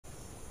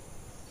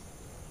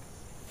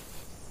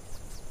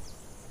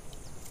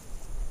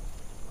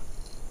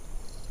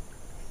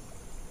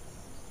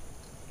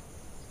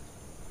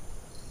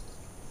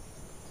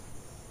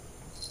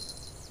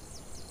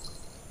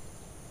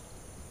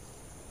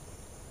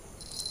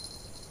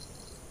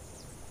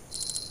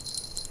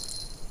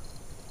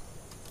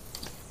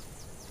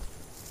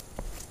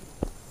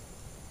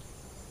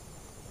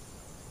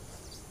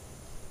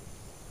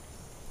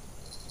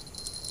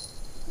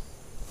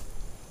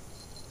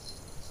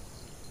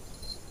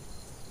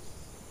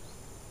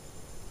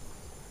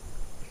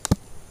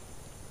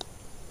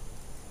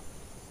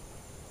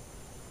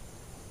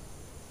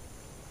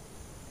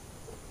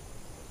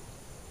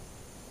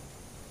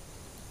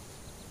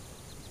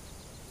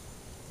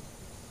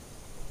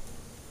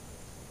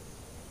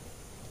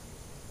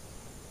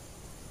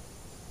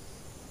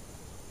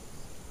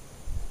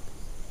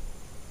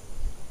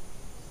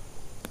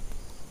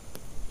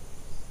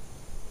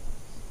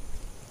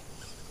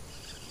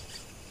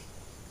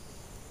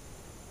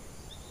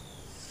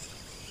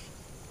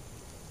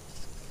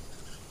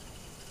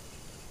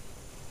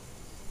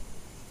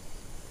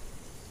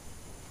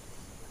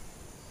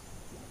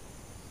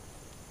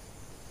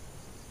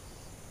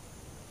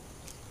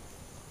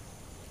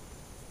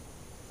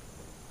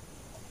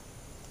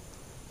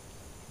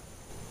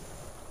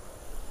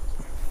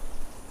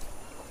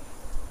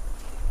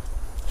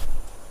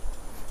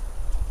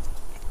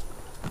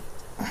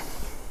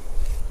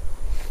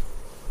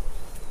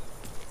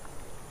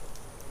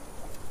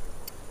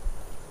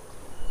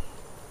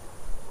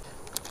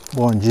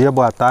Bom dia,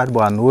 boa tarde,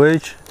 boa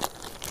noite.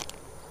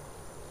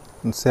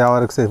 Não sei a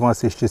hora que vocês vão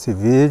assistir esse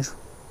vídeo.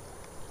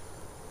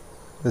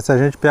 Ver se a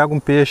gente pega um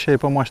peixe aí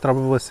para mostrar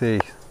para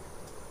vocês.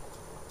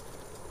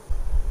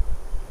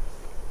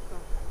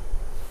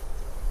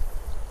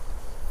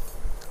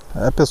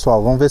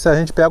 Pessoal, vamos ver se a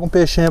gente pega um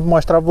peixinho para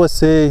mostrar para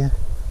vocês.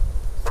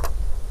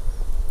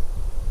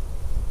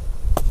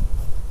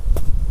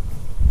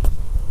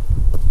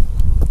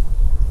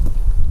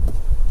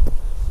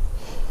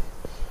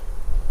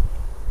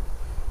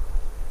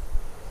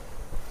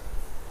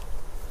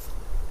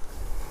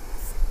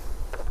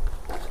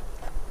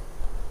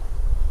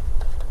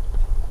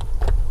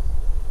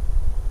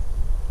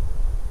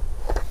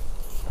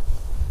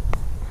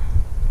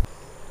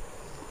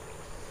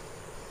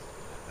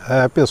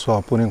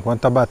 Pessoal, por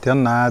enquanto tá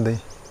batendo nada,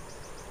 hein?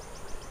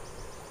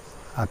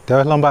 Até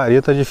os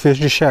lambari tá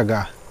difícil de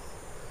chegar.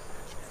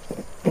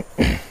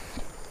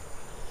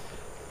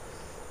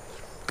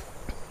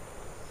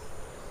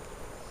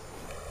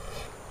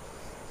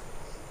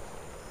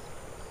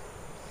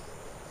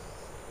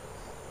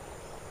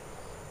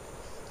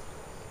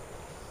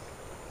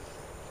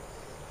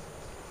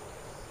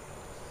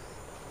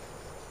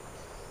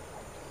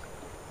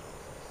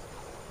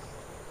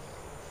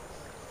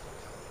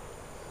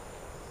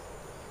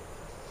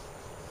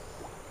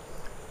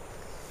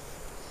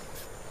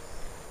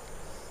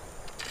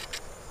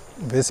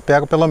 Ver se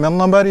pega pelo menos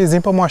um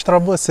lambarizinho para mostrar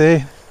pra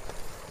vocês.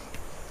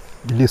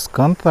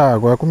 Beliscando tá,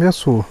 agora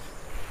começou.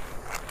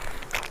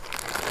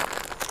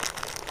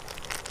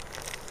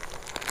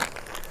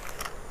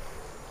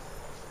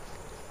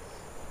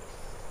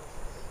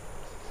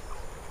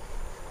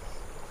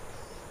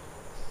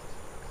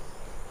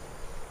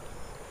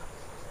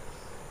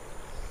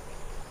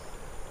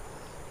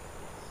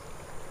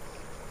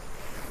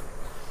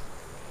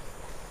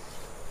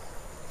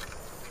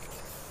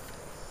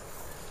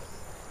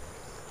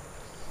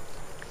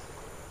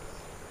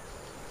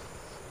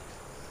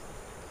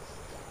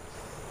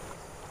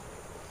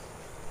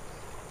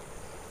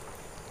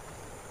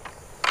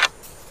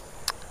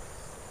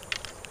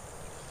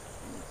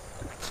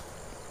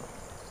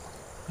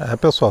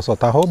 Pessoal, só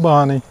tá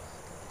roubando, hein?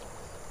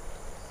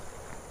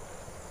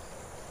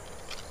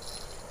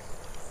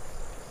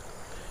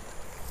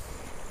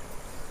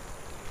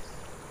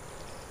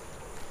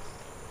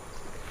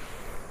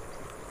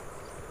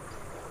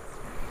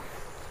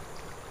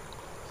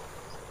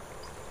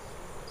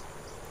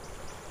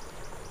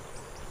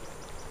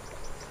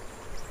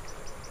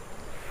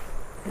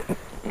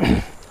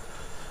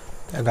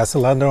 Pegar esse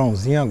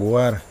ladrãozinho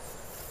agora.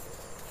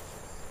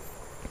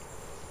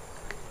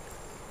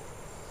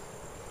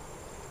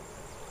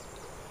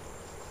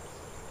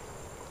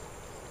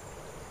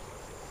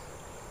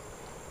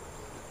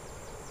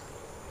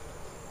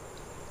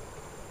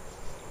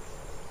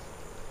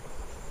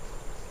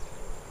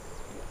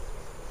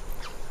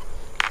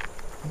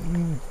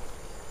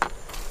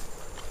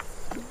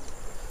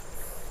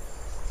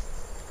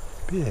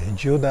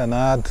 Perdi o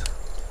danado.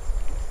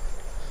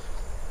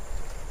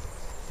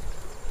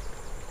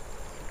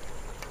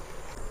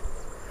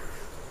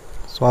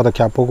 Só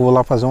daqui a pouco eu vou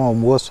lá fazer um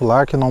almoço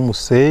lá que não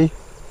almocei.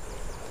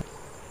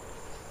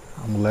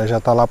 A mulher já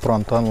tá lá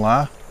aprontando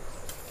lá.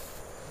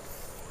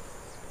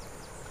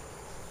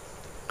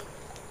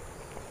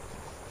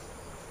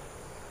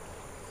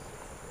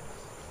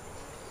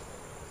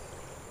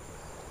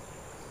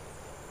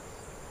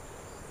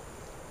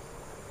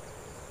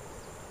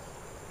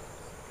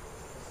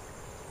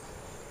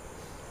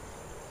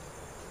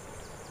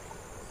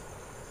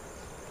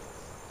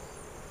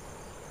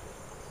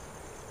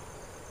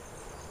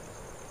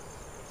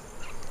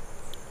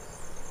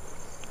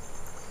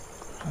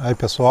 Aí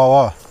pessoal,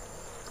 ó,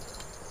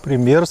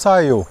 primeiro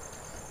saiu.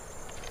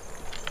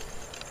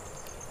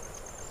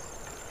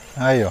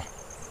 Aí, ó,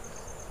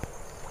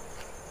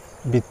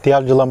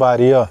 bitelo de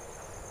lambari, ó.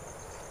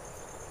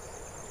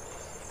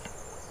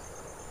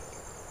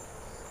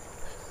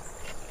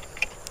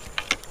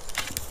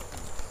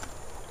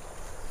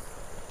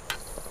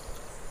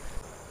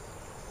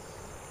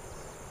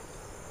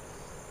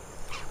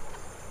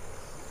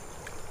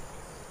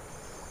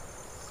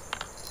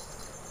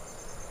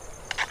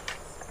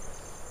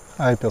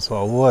 Aí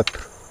pessoal, o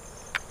outro.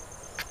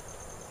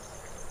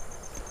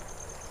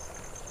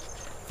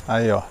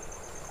 Aí, ó.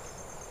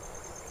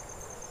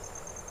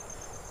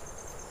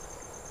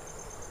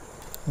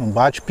 Não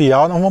bate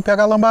piau, não vamos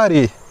pegar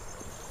lambari.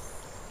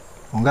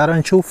 Vamos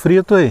garantir o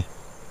frito aí.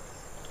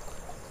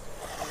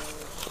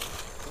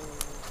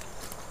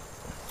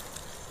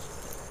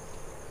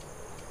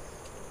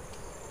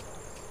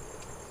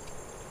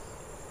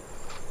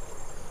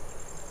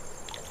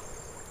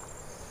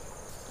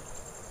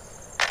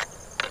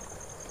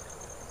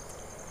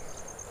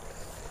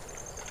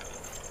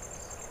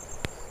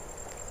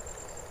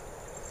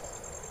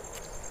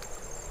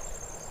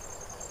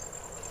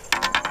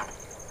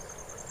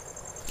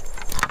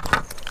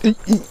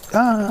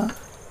 Ah.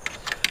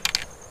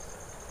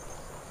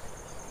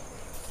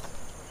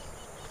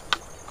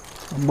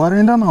 Bora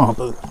ainda não,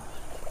 rapaz.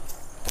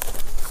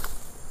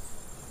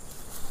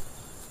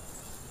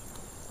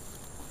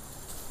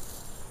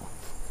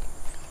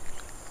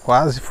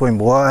 Quase foi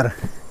embora.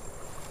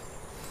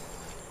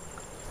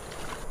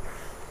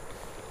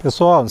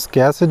 Pessoal, não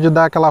esquece de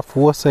dar aquela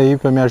força aí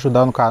para me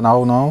ajudar no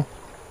canal, não.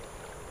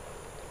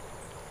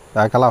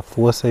 Dá aquela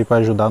força aí para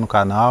ajudar no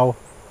canal.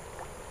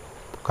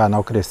 Para o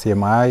canal crescer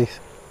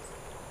mais.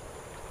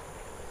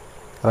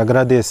 Quero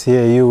agradecer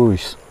aí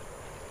os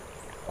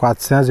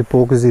 400 e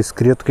poucos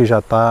inscritos que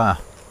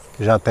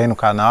já tem no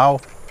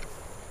canal.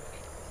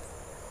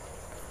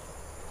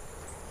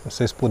 Se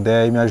vocês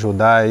puderem me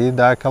ajudar aí,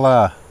 dá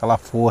aquela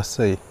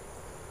força aí.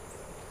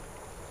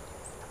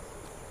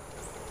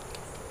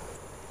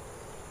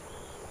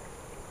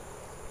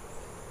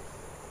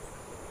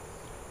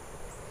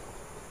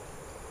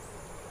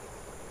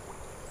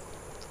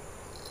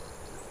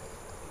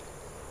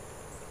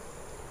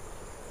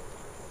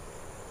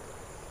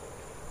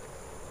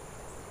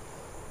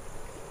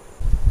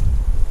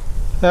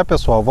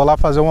 Pessoal, vou lá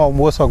fazer um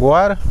almoço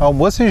agora.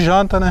 Almoço e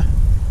janta, né?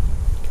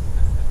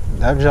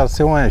 Deve já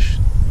ser umas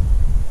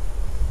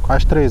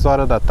quase 3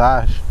 horas da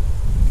tarde.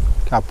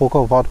 Daqui a pouco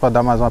eu volto para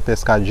dar mais uma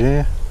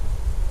pescadinha.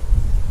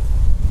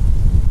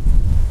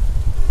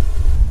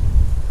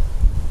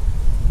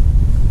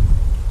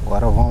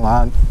 Agora vamos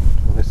lá,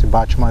 ver se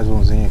bate mais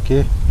umzinho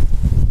aqui.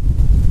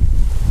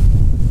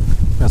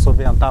 Começou a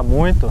ventar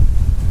muito.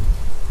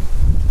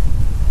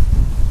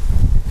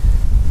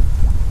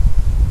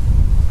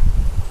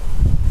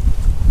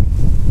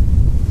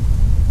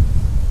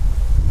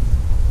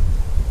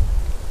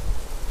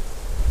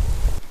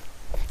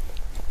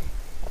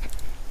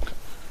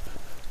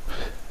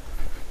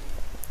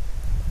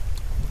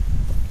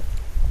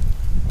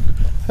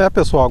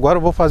 Pessoal, agora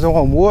eu vou fazer um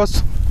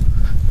almoço,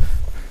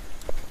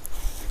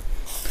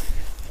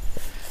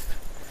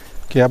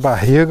 que a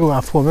barriga,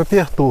 a fome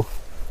apertou.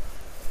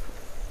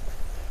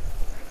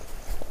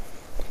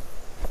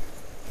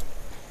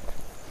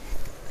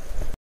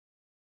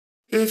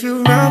 If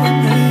you ride with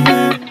me,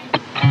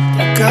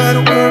 don't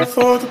gotta work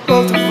for the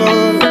both of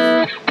us.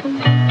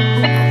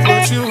 I'll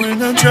put you in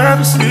the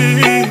driver's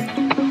seat.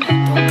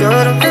 Don't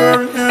gotta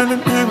hurry and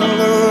in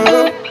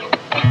love.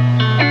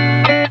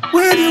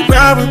 When you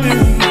ride with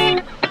me,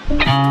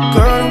 don't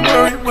gotta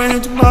worry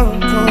when tomorrow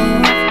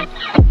comes.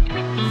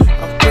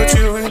 I'll put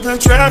you in the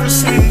driver's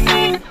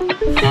seat.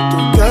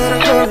 Don't gotta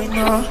hurry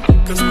now,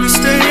 cause we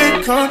stay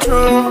in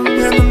control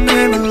in the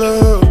name of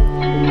love.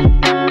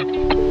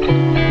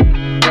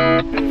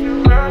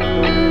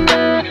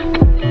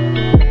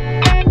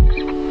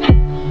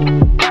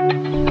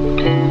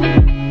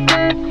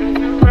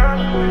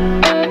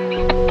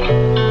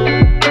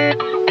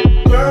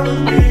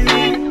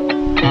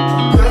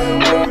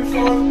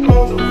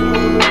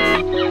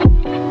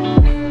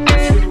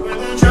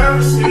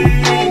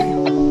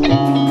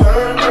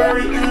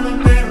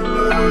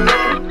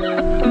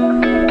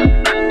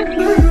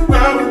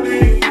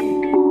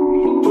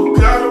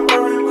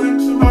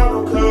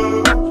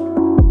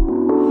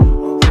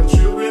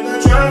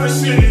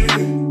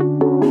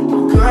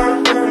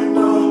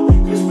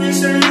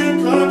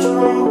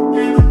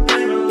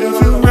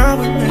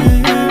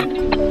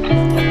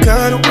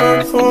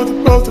 For the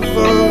both of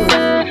us,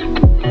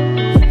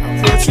 I'll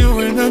put you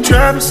in the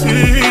driver's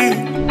seat.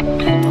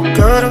 Don't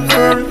gotta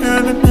hurry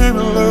and in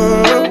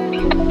love.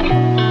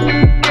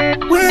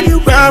 When you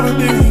ride with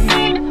me,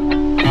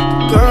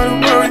 don't gotta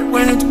worry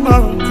when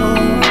tomorrow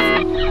comes.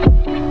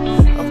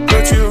 I'll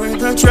put you in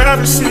the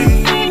driver's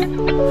seat.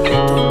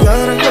 Don't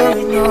gotta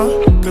hurry now,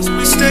 cause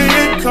we stay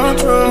in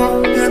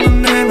control in the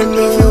name of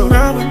love. If you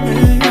ride with me,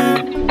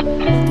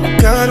 don't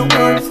gotta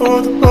worry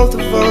for the both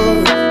of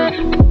us.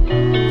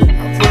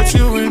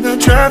 You in the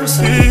driver's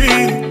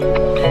seat.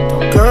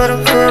 Don't gotta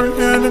hurry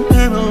and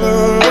in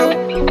love.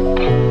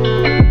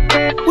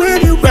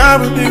 When you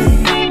ride with me,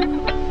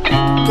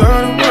 don't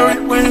gotta worry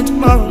when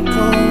tomorrow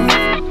comes.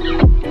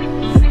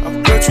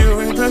 I'll put you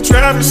in the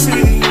driver's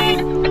seat.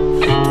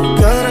 Don't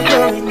gotta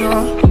hurry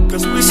now,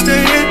 cause we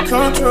stay in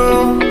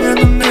control in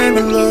the name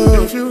of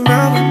love. If you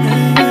ride with me,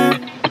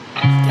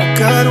 don't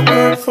gotta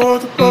worry for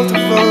the both of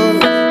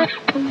us.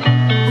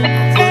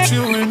 I'll put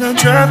you in the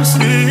driver's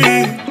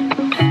seat.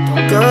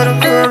 Don't gotta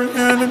hurry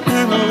and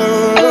in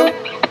love.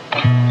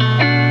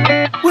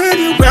 When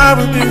you ride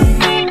with me,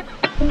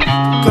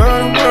 don't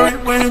gotta worry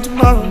when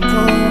tomorrow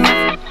comes.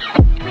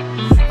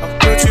 I'll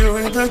put you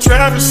in the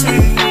driver's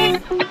seat.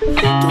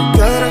 Don't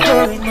gotta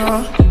hurry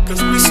now,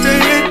 cause we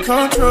stay in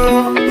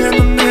control in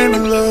the name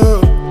of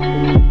love.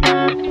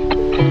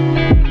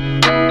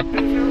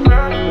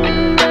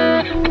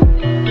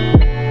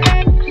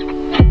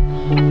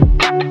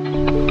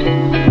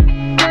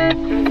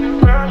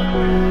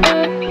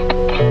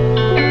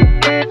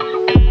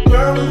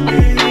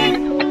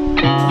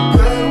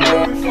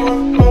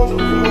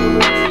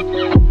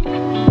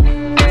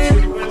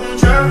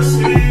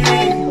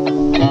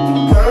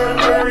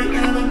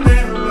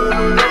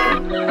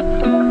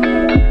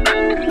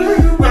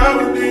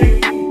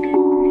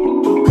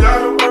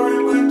 Gotta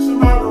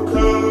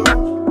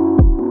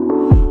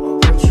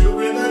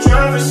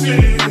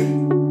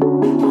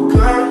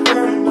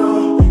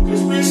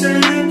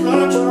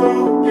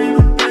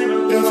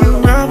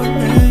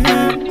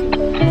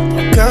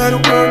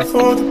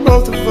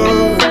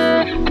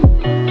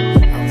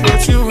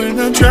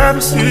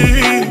driver's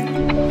seat.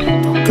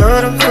 Don't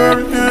gotta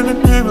hurry in the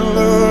name of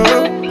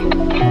love.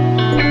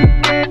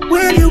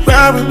 When you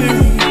ride with me,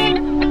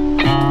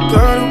 don't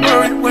gotta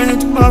worry when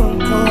tomorrow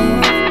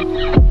comes.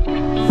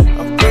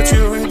 I'll put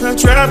you in the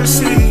driver's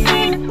seat.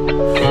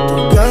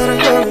 Don't gotta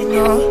hurry,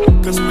 no,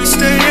 cause we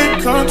stay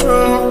in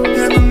control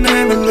in the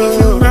name of love.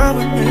 If you ride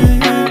with me,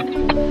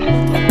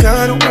 don't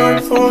gotta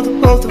worry for the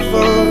both of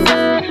us.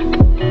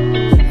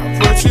 I'll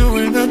put you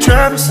in the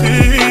driver's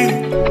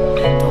seat.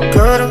 Don't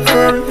gotta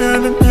hurry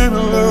in the name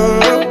of love.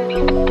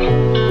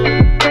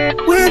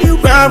 When you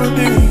ride with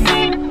me,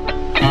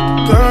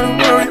 don't gotta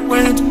worry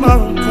when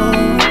tomorrow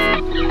comes.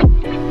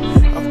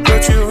 I'll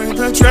put you in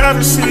the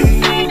driver's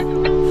seat.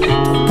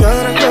 Don't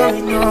gotta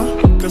hurry, no,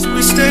 cause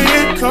we stay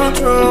in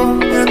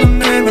control in the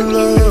name of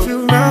love. If you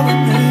ride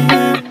with me,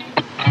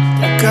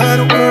 don't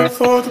gotta worry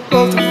for the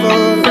both of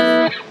us.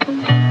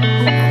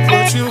 I'll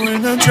put you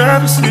in the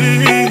driver's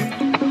seat.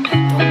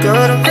 Don't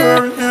gotta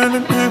hurry in the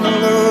name of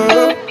love.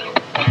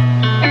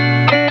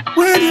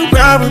 When you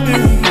ride with me,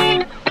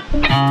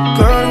 don't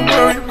gotta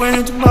worry when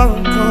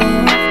tomorrow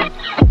comes.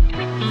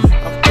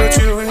 I'll put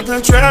you in the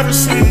driver's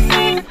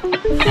seat.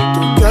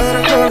 Don't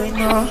gotta hurry,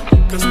 no,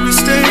 cause we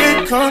stay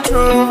in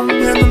control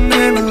in the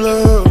name of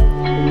love.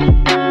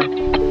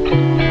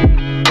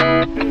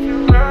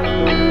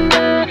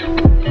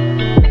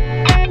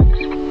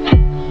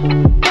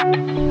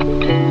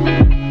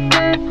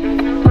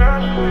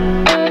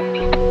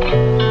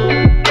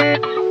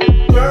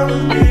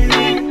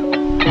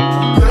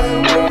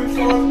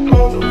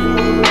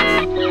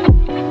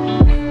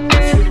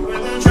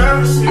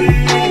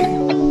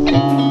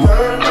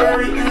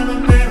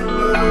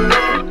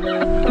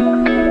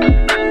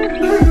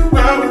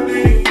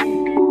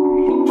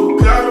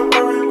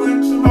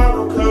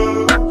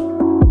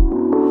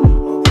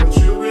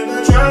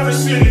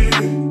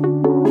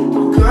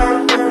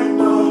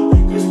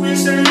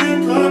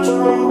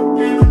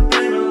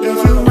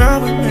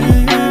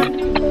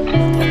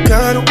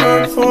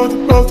 For the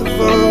both of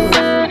us,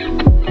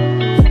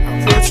 I'll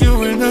put you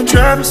in the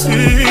driver's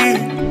seat.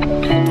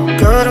 Don't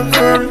gotta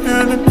hurry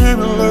in the name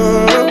of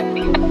love.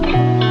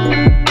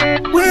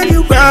 When you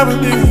ride with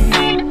me,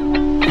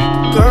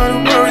 don't gotta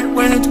worry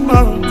when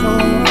tomorrow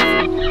comes.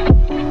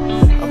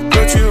 I'll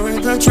put you in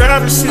the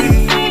driver's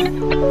seat.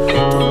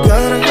 Don't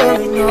gotta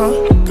hurry, no,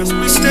 cause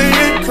we stay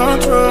in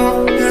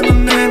control in the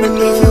name of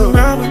love. If you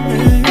ride with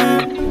me,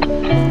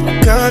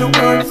 don't gotta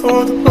worry for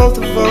the both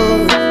of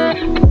us.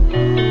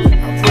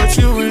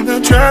 You in the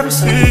driver's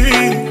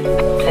seat.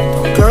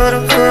 Don't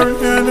gotta hurry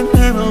in the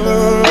name of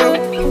love.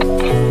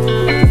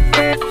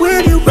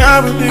 When you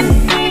ride with me,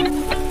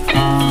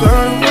 don't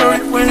gotta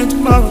worry when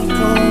tomorrow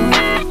comes.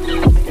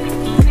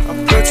 I'll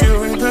put you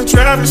in the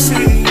driver's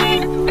seat.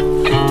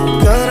 Don't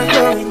gotta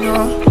hurry, no,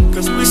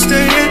 cause we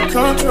stay in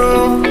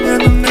control in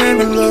the name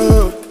of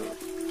love.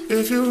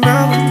 If you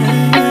ride with me,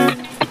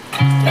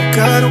 don't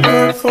gotta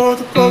worry for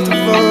the both of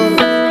us.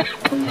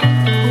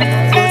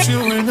 I'll put you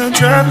in the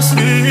driver's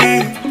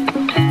seat.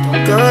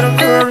 Don't gotta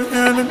hurry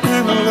in the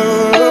name of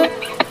love.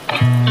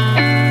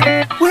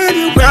 When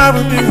you ride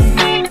with me,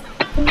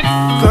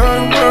 don't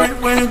gotta worry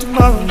when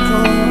tomorrow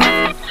comes.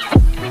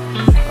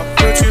 I'll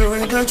put you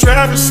in the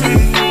driver's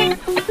seat.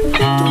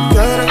 Don't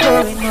gotta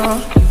hurry, no,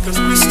 cause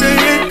we stay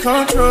in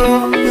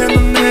control in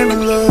the name of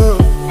love.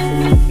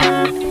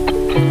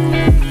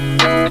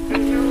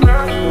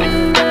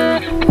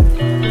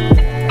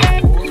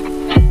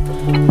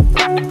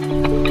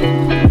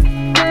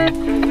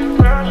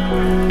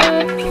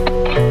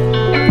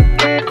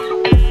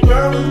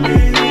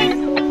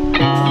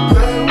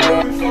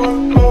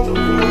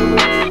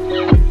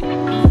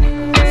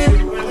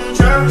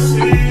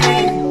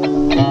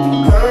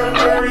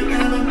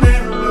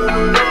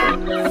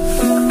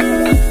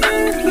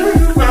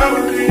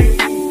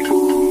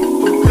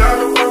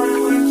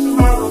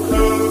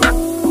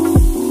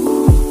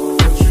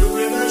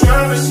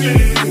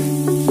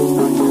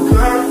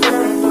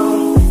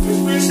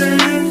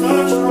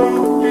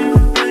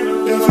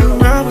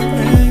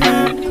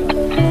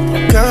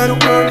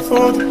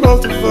 For the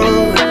both of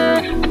us,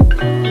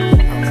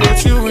 I'll put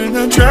you in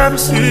the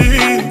driver's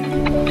seat.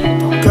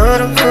 Don't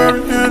gotta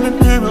hurry in the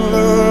name of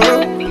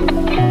love.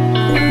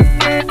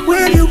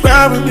 When you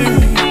ride with me,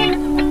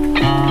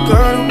 don't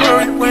gotta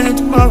worry when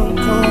tomorrow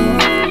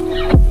comes.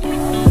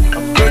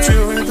 I'll put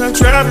you in the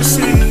driver's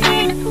seat.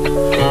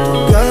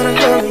 Don't gotta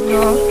hurry,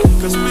 no,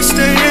 cause we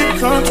stay in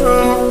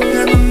control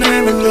in the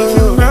name of love. If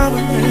you ride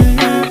with me,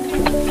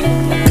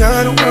 don't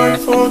gotta worry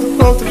for the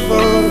both of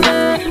us.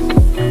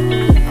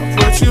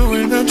 You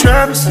in the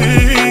driver's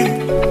seat.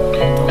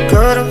 Don't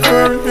gotta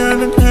hurry in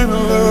the name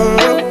of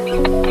love.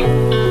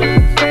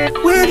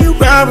 When you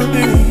ride with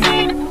me,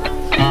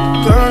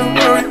 don't gotta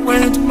worry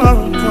when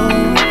tomorrow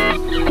comes.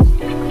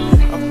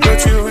 I'll put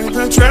you in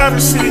the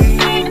driver's seat.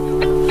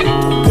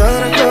 Don't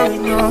gotta hurry,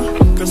 no,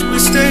 cause we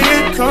stay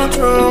in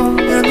control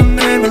in the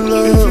name of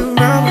love. If you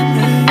ride with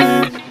me,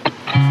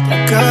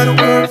 don't gotta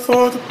worry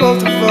for the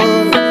both of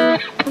us.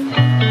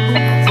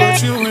 I'll put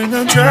you in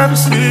the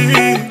driver's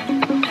seat.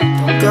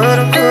 Don't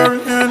gotta hurry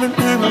in the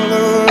name of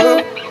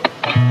love.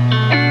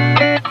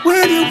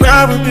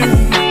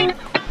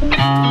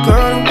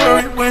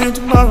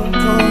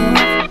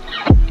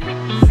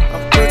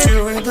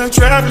 the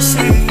driver's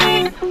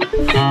seat.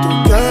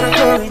 Don't gotta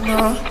hurry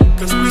now,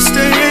 cause we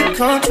stay in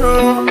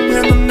control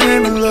in the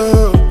name of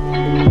love.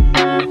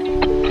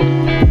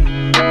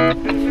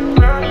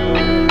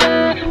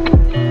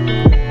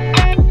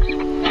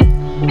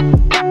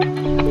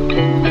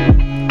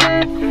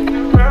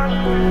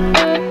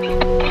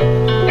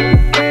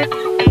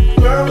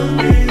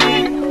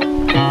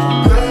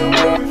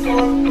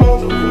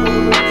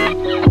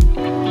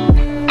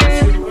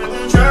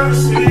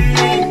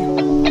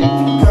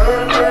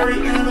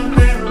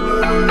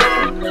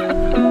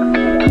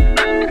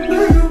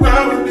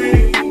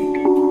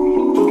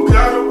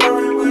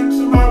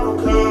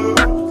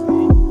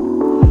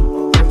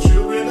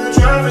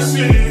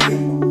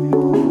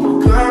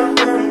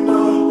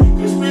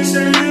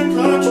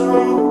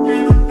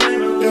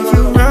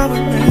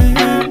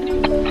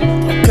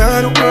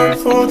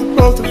 For the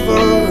both of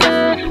us,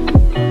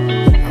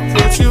 I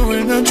put you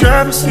in the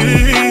driver's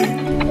seat.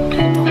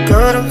 Don't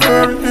gotta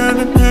hurry in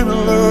the name of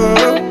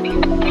love.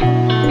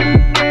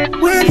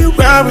 When you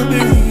ride with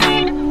me,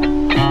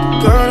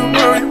 don't gotta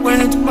worry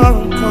when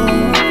tomorrow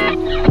comes.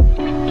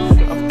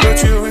 I put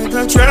you in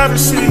the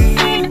driver's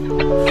seat.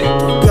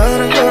 Don't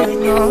gotta hurry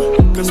now,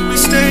 cause we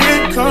stay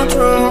in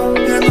control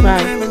in the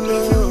name of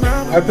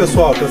love. Aí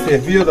pessoal, tá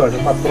servido, ó, já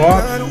tá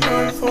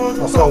pronto.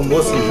 Nosso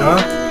almoço e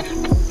janta.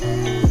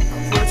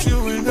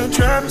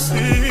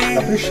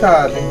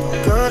 Caprichado, hein?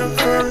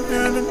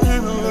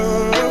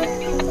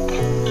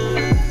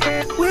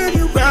 When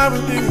you ride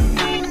with me.